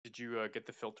did you get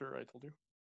the filter I told you?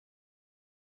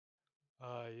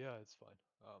 Yeah, it's fine.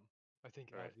 I think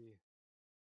All right.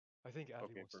 Avi Okay,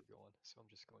 wants to perfect. go on, so I'm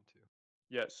just going to.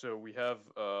 Yeah, so we have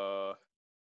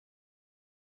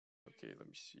okay, let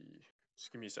me see.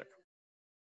 Just give me a sec.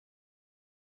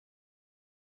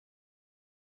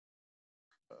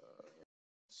 Let's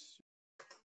see.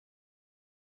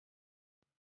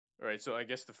 All right, so I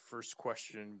guess the first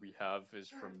question we have is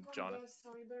from Jonathan.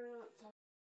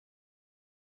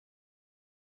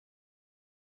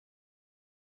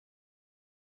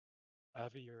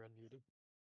 Avi, you're unmuted.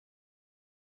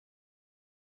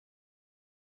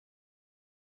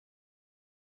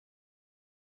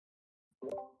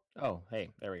 Oh, hey,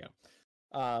 there we go.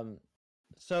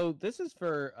 So this is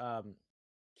for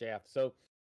JF. So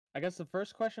I guess the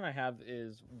first question I have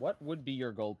is, what would be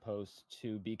your goalpost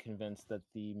to be convinced that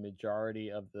the majority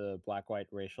of the black-white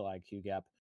racial IQ gap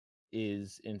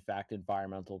is in fact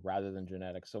environmental rather than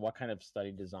genetic? So what kind of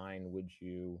study design would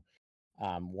you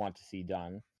want to see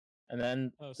done? And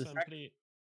then simply,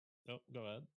 oh, go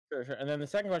ahead. Sure. And then the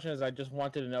second question is, I just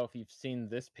wanted to know if you've seen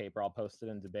this paper. I'll post it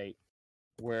in debate,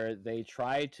 where they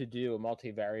try to do a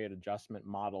multivariate adjustment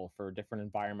model for different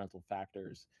environmental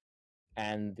factors.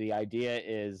 And the idea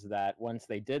is that once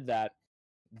they did that,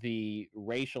 the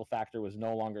racial factor was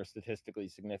no longer statistically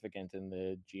significant in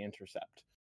the g-intercept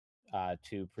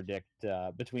to predict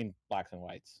between blacks and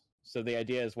whites. So the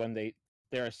idea is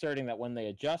they're asserting that when they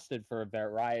adjusted for a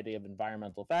variety of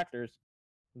environmental factors,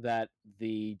 that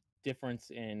the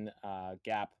difference in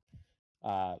gap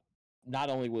not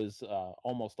only was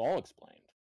almost all explained,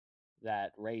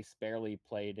 that race barely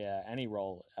played any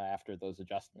role after those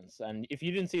adjustments. And if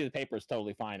you didn't see the paper, it's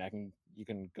totally fine. You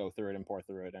can go through it and pour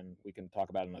through it, and we can talk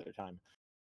about it another time.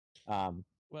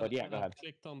 Well, but yeah, go ahead. I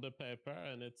clicked on the paper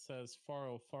and it says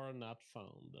 404 not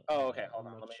found. Oh, okay. Hold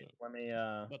on. Sure. Let me.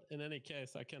 But in any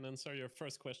case, I can answer your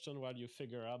first question while you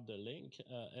figure out the link,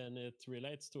 and it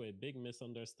relates to a big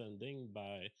misunderstanding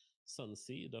by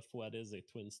Sunseed of what is a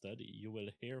twin study. You will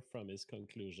hear from his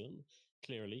conclusion.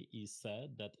 Clearly, he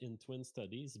said that in twin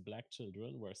studies, black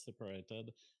children were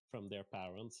separated from their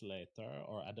parents later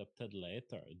or adopted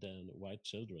later than white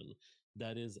children.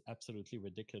 That is absolutely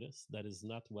ridiculous. That is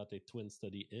not what a twin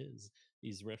study is.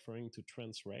 He's referring to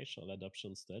transracial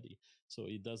adoption study. So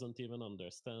he doesn't even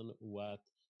understand what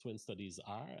twin studies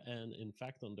are, and in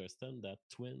fact understand that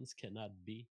twins cannot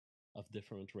be of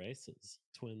different races.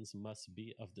 Twins must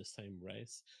be of the same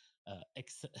race.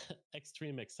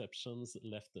 Extreme exceptions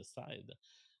left aside.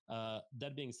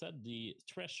 That being said, the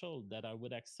threshold that I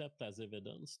would accept as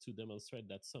evidence to demonstrate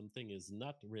that something is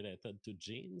not related to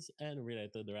genes and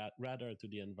related rather to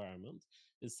the environment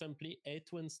is simply a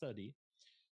twin study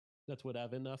that would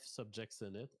have enough subjects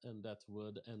in it and that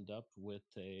would end up with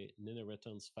an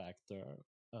inheritance factor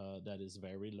that is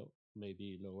very low,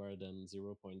 maybe lower than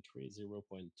 0.3,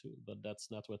 0.2, but that's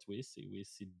not what we see. We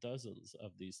see dozens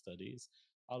of these studies,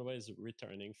 always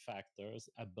returning factors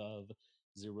above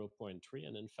 0.3,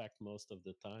 and in fact, most of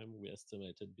the time, we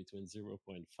estimated between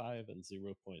 0.5 and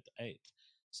 0.8.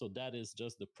 So that is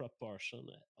just the proportion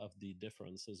of the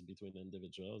differences between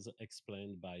individuals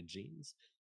explained by genes.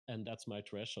 And that's my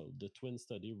threshold, the twin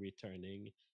study returning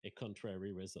a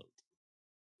contrary result.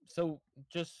 So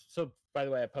by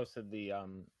the way, I posted the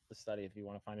study if you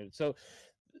want to find it. So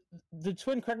the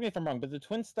twin, correct me if I'm wrong, but the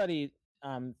twin study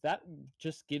that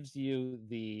just gives you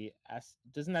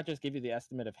doesn't that just give you the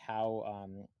estimate of how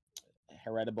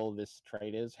heritable this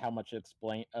trait is, how much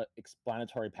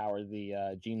explanatory power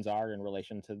the genes are in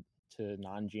relation to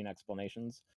non-gene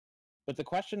explanations? But the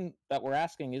question that we're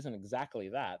asking isn't exactly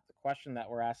that. The question that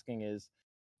we're asking is,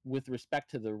 with respect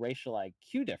to the racial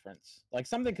IQ difference, like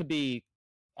something could be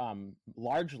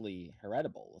largely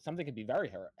heritable, something could be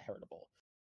very heritable,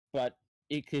 but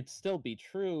it could still be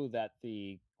true that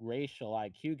the racial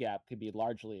IQ gap could be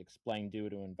largely explained due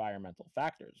to environmental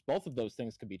factors. Both of those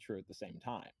things could be true at the same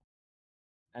time.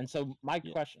 And so my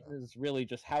question is really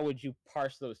just, how would you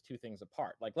parse those two things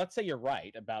apart? Like, let's say you're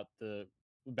right about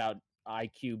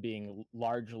IQ being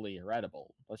largely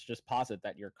heritable. Let's just posit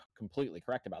that you're completely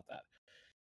correct about that.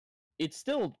 It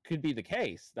still could be the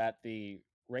case that the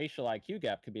racial IQ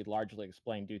gap could be largely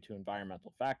explained due to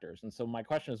environmental factors. And so my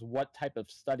question is, what type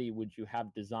of study would you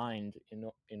have designed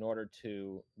in order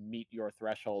to meet your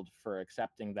threshold for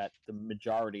accepting that the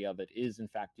majority of it is in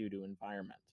fact due to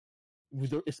environment,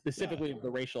 specifically the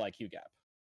racial IQ gap?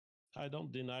 I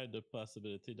don't deny the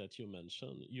possibility that you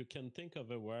mentioned. You can think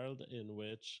of a world in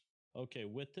which, okay,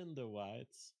 within the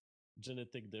whites,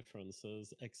 genetic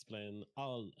differences explain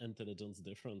all intelligence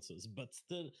differences,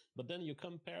 but then you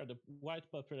compare the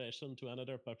white population to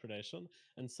another population,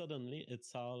 and suddenly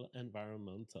it's all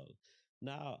environmental.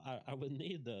 Now, I would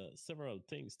need several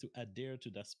things to adhere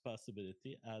to this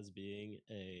possibility as being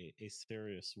a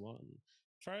serious one.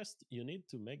 First, you need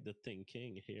to make the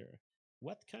thinking here.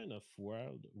 What kind of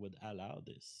world would allow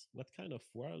this? What kind of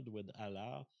world would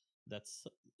allow that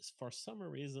for some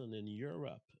reason in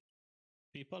Europe,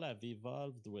 people have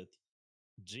evolved with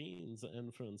genes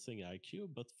influencing IQ,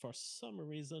 but for some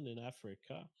reason in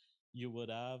Africa, you would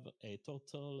have a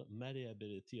total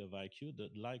malleability of IQ, the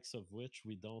likes of which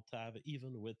we don't have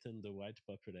even within the white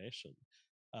population.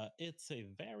 It's a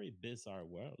very bizarre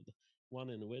world, one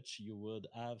in which you would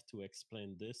have to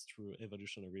explain this through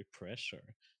evolutionary pressure.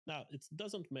 Now, it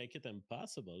doesn't make it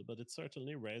impossible, but it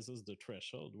certainly raises the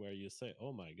threshold where you say,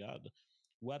 oh my God,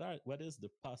 what is the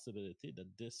possibility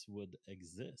that this would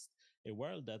exist? A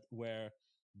world that where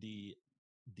the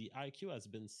the IQ has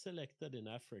been selected in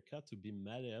Africa to be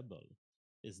malleable.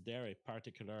 Is there a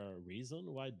particular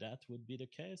reason why that would be the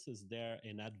case? Is there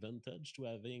an advantage to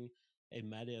having a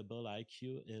malleable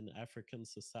IQ in African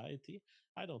society?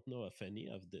 I don't know of any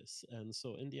of this. And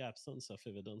so in the absence of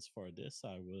evidence for this,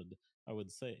 I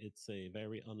would say it's a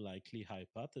very unlikely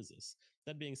hypothesis.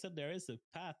 That being said, there is a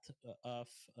path of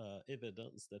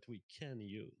evidence that we can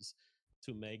use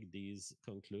to make these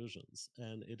conclusions.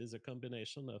 And it is a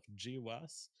combination of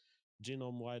GWAS,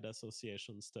 genome-wide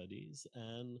association studies,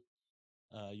 and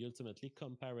ultimately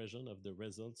comparison of the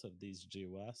results of these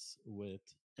GWAS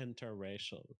with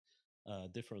interracial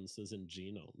differences in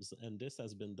genomes. And this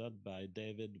has been done by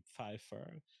David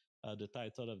Pfeiffer. The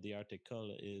title of the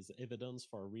article is Evidence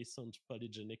for Recent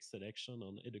Polygenic Selection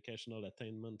on Educational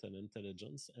Attainment and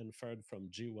Intelligence, inferred from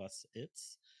GWAS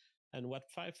ITS. And what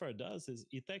Pfeiffer does is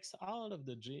he takes all of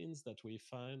the genes that we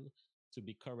find to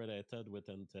be correlated with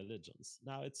intelligence.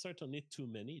 Now, it's certainly too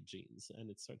many genes, and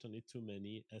it's certainly too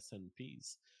many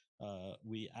SNPs.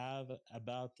 We have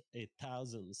about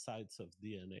 1,000 sites of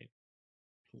DNA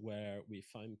where we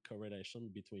find correlation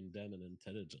between them and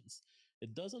intelligence.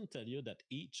 It doesn't tell you that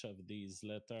each of these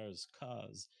letters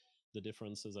cause the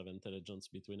differences of intelligence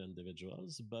between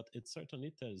individuals, but it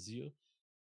certainly tells you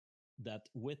that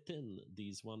within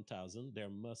these 1,000, there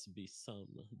must be some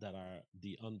that are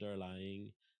the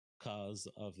underlying cause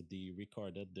of the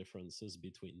recorded differences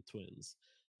between twins.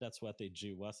 That's what a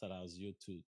GWAS allows you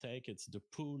to take. It's the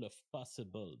pool of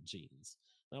possible genes.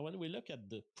 Now, when we look at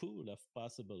the pool of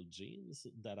possible genes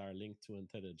that are linked to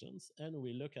intelligence and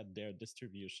we look at their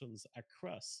distributions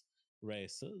across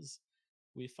races,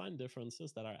 we find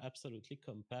differences that are absolutely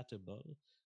compatible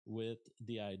with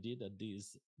the idea that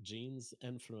these genes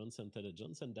influence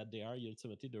intelligence and that they are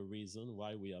ultimately the reason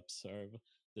why we observe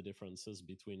the differences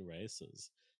between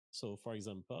races. So, for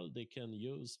example, they can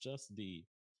use just the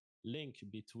link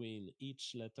between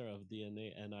each letter of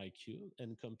DNA and IQ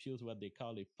and compute what they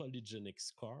call a polygenic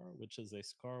score, which is a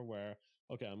score where,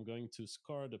 okay, I'm going to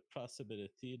score the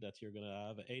possibility that you're going to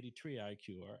have 83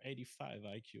 IQ or 85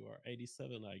 IQ or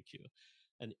 87 IQ.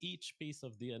 And each piece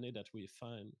of DNA that we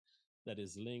find that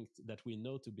is linked, that we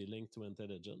know to be linked to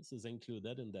intelligence, is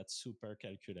included in that super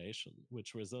calculation,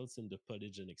 which results in the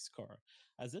polygenic score.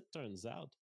 As it turns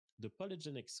out, the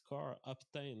polygenic score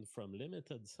obtained from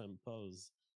limited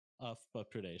samples of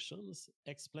populations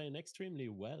explain extremely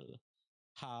well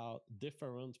how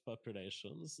different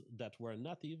populations that were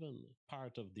not even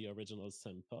part of the original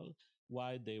sample,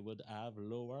 why they would have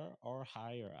lower or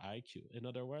higher IQ. In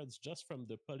other words, just from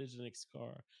the polygenic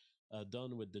score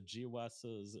done with the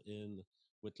GWASs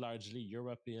with largely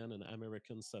European and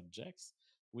American subjects,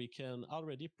 we can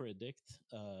already predict,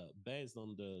 based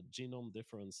on the genome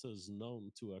differences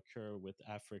known to occur with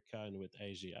Africa and with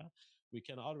Asia, we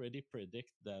can already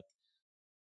predict that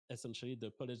essentially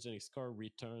the polygenic score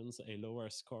returns a lower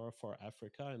score for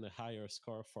Africa and a higher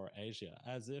score for Asia,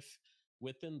 as if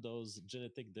within those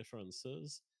genetic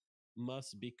differences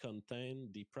must be contained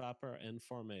the proper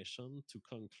information to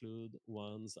conclude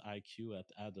one's IQ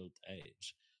at adult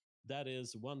age. That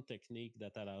is one technique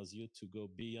that allows you to go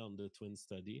beyond the twin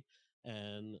study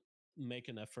and make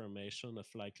an affirmation of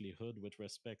likelihood with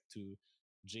respect to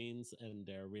genes and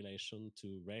their relation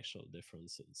to racial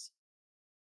differences.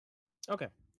 Okay.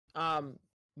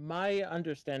 My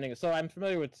understanding, so I'm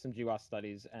familiar with some GWAS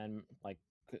studies, and like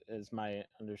is my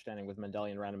understanding with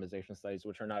Mendelian randomization studies,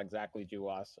 which are not exactly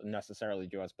necessarily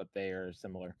GWAS, but they are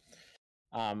similar.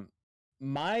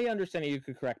 My understanding, you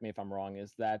could correct me if I'm wrong,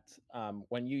 is that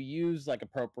when you use like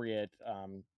appropriate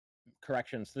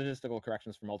corrections, statistical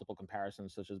corrections for multiple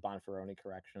comparisons, such as Bonferroni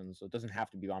corrections, so it doesn't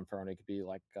have to be Bonferroni, it could be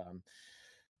like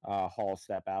Hall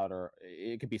step out, or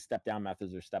it could be step down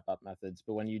methods or step up methods.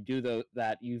 But when you do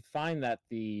that, you find that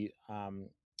the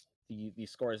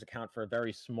scores account for a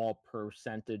very small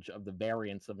percentage of the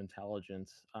variance of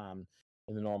intelligence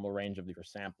in the normal range of your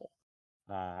sample.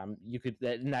 You could,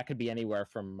 and that could be anywhere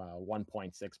from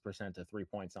 1.6% to 3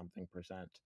 point something percent.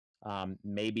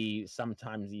 Maybe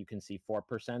sometimes you can see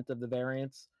 4% of the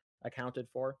variance accounted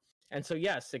for. And so,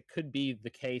 yes, it could be the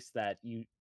case that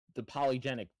the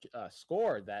polygenic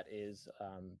score that is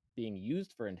being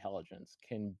used for intelligence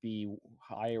can be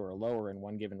higher or lower in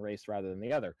one given race rather than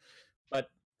the other. But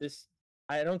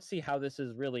I don't see how this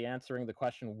is really answering the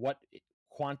question, what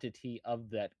quantity of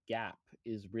that gap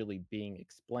is really being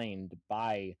explained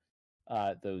by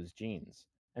those genes.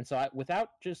 And so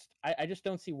I just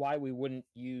don't see why we wouldn't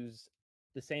use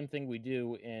the same thing we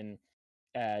do in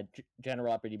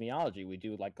general epidemiology. We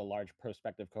do like a large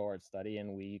prospective cohort study,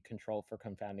 and we control for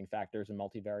confounding factors and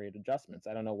multivariate adjustments.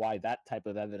 I don't know why that type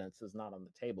of evidence is not on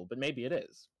the table, but maybe it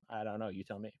is. I don't know. You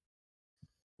tell me.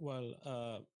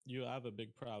 Well, you have a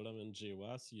big problem in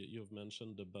GWAS. You've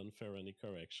mentioned the Bonferroni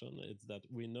correction. It's that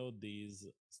we know these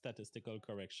statistical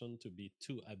correction to be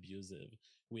too abusive.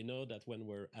 We know that when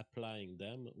we're applying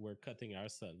them, we're cutting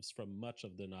ourselves from much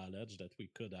of the knowledge that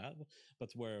we could have,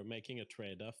 but we're making a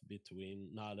trade-off between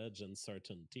knowledge and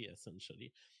certainty,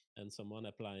 essentially. And someone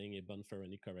applying a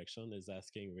Bonferroni correction is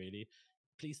asking, really,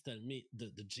 please tell me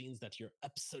the genes that you're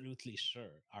absolutely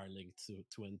sure are linked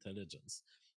to intelligence.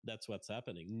 That's what's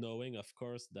happening, knowing, of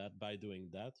course, that by doing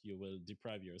that, you will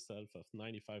deprive yourself of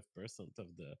 95% of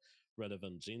the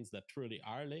relevant genes that truly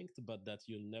are linked, but that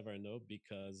you'll never know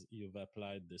because you've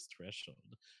applied this threshold.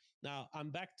 Now, I'm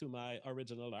back to my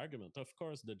original argument. Of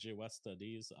course, the GWAS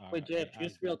studies are... Wait, Jeff,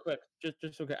 just real quick.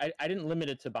 I didn't limit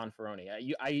it to Bonferroni.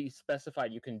 I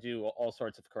specified you can do all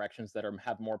sorts of corrections that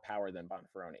have more power than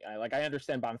Bonferroni. I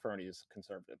understand Bonferroni is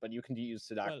conservative, but you can use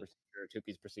Sadak procedure,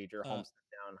 Tukey's procedure, Holmes step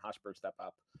down, Hochberg step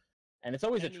up. And it's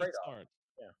always a trade-off.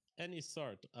 Any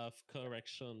sort of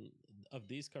correction, of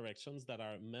these corrections that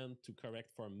are meant to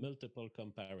correct for multiple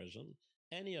comparison,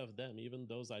 any of them, even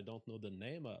those I don't know the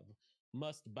name of,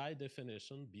 must by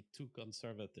definition be too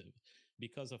conservative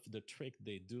because of the trick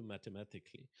they do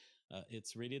mathematically.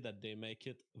 It's really that they make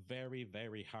it very,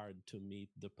 very hard to meet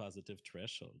the positive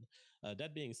threshold.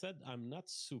 That being said, I'm not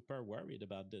super worried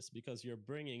about this because you're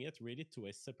bringing it really to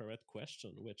a separate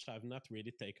question, which I've not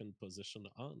really taken position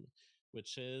on,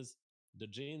 which is the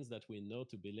genes that we know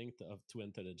to be linked to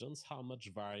intelligence, how much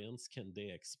variance can they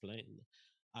explain?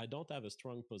 I don't have a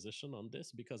strong position on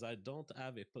this because I don't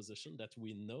have a position that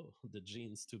we know the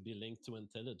genes to be linked to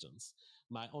intelligence.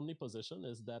 My only position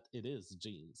is that it is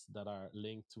genes that are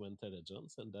linked to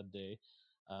intelligence and that they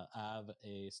have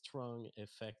a strong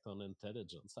effect on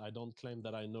intelligence. I don't claim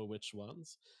that I know which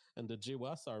ones, and the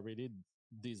GWAS are really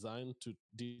designed to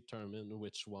determine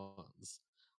which ones.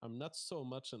 I'm not so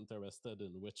much interested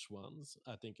in which ones.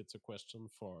 I think it's a question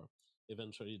for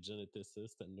eventually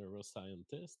geneticists and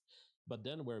neuroscientists. But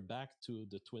then we're back to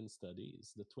the twin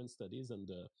studies and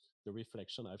the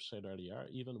reflection I've shared earlier,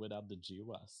 even without the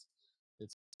GWAS.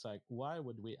 It's like, why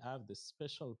would we have this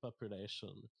special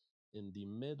population in the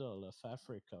middle of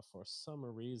Africa for some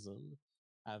reason,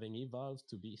 having evolved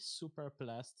to be super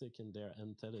plastic in their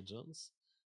intelligence,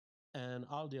 and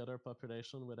all the other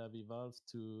population would have evolved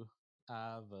to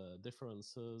have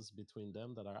differences between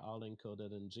them that are all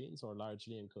encoded in genes or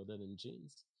largely encoded in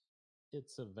genes?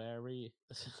 It's a very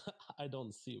I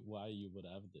don't see why you would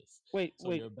have this. Wait.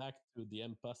 You're back to the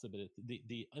impossibility,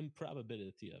 the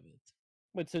improbability of it.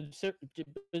 Wait, so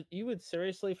you would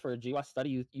seriously, for a GWAS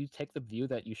study, you take the view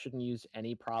that you shouldn't use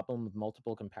any problem with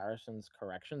multiple comparisons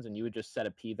corrections, and you would just set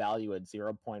a p-value at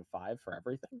 0.5 for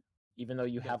everything, even though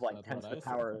you have like 10 to the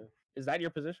power. Is that your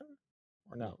position,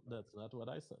 or no? No, that's not what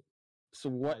I said. So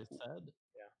what I said?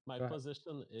 Yeah. My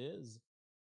position is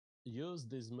use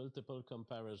these multiple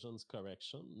comparisons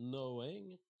correction,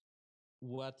 knowing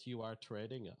what you are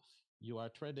trading off. You are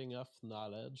trading off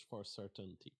knowledge for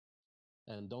certainty.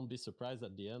 And don't be surprised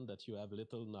at the end that you have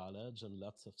little knowledge and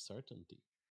lots of certainty.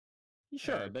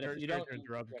 Sure, but if you don't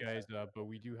interrupt, guys, but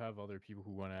we do have other people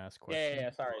who want to ask questions. Yeah.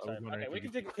 Sorry. Okay, we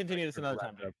can continue this another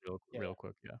time. Real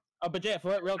quick, yeah. Oh, but Jeff,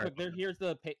 real quick, here's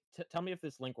the. Tell me if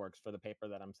this link works for the paper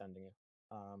that I'm sending you.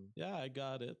 Yeah, I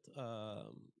got it.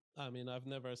 I mean, I've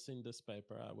never seen this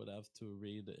paper. I would have to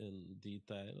read in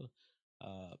detail.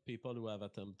 People who have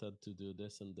attempted to do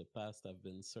this in the past have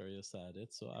been serious at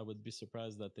it. So I would be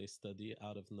surprised that a study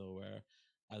out of nowhere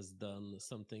has done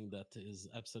something that is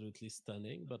absolutely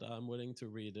stunning, but I'm willing to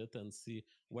read it and see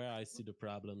where I see the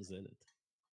problems in it.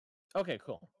 Okay,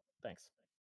 cool. Thanks.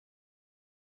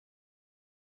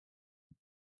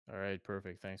 All right,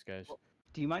 perfect. Thanks, guys.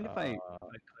 Do you mind if I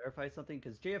clarify something?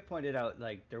 Because JF pointed out,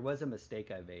 like, there was a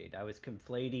mistake I made. I was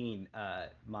conflating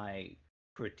my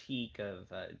critique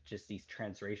of just these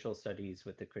transracial studies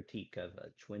with the critique of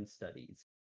twin studies.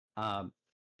 And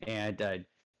I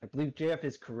believe JF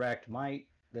is correct.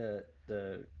 The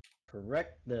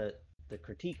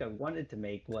critique I wanted to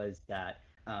make was that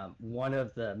one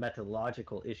of the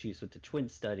methodological issues with the twin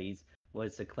studies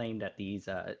was the claim that these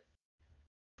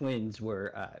twins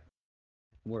were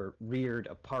reared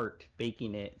apart,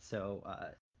 baking it so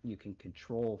you can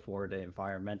control for the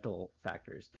environmental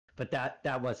factors. But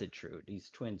that wasn't true. These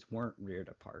twins weren't reared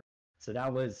apart. So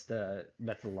that was the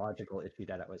methodological issue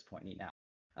that I was pointing out,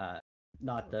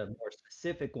 not the more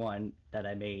specific one that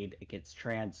I made against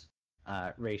trans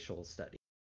racial studies.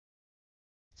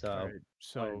 So, right, I wanted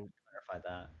to clarify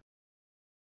that.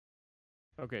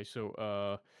 Okay, so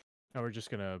now we're just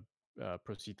gonna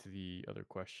proceed to the other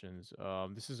questions.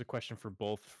 This is a question for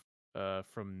both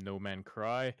from No Man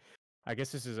Cry. I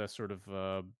guess this is a sort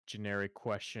of generic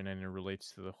question, and it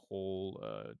relates to the whole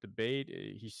debate.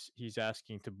 He's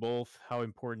asking to both, how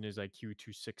important is IQ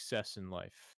to success in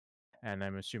life? And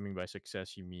I'm assuming by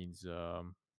success he means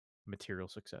material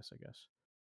success, I guess.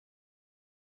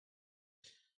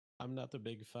 I'm not a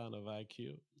big fan of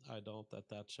IQ. I don't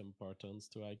attach importance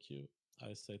to IQ.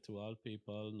 I say to all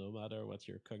people, no matter what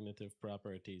your cognitive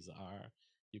properties are,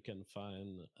 you can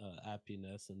find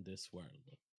happiness in this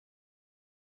world.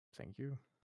 Thank you.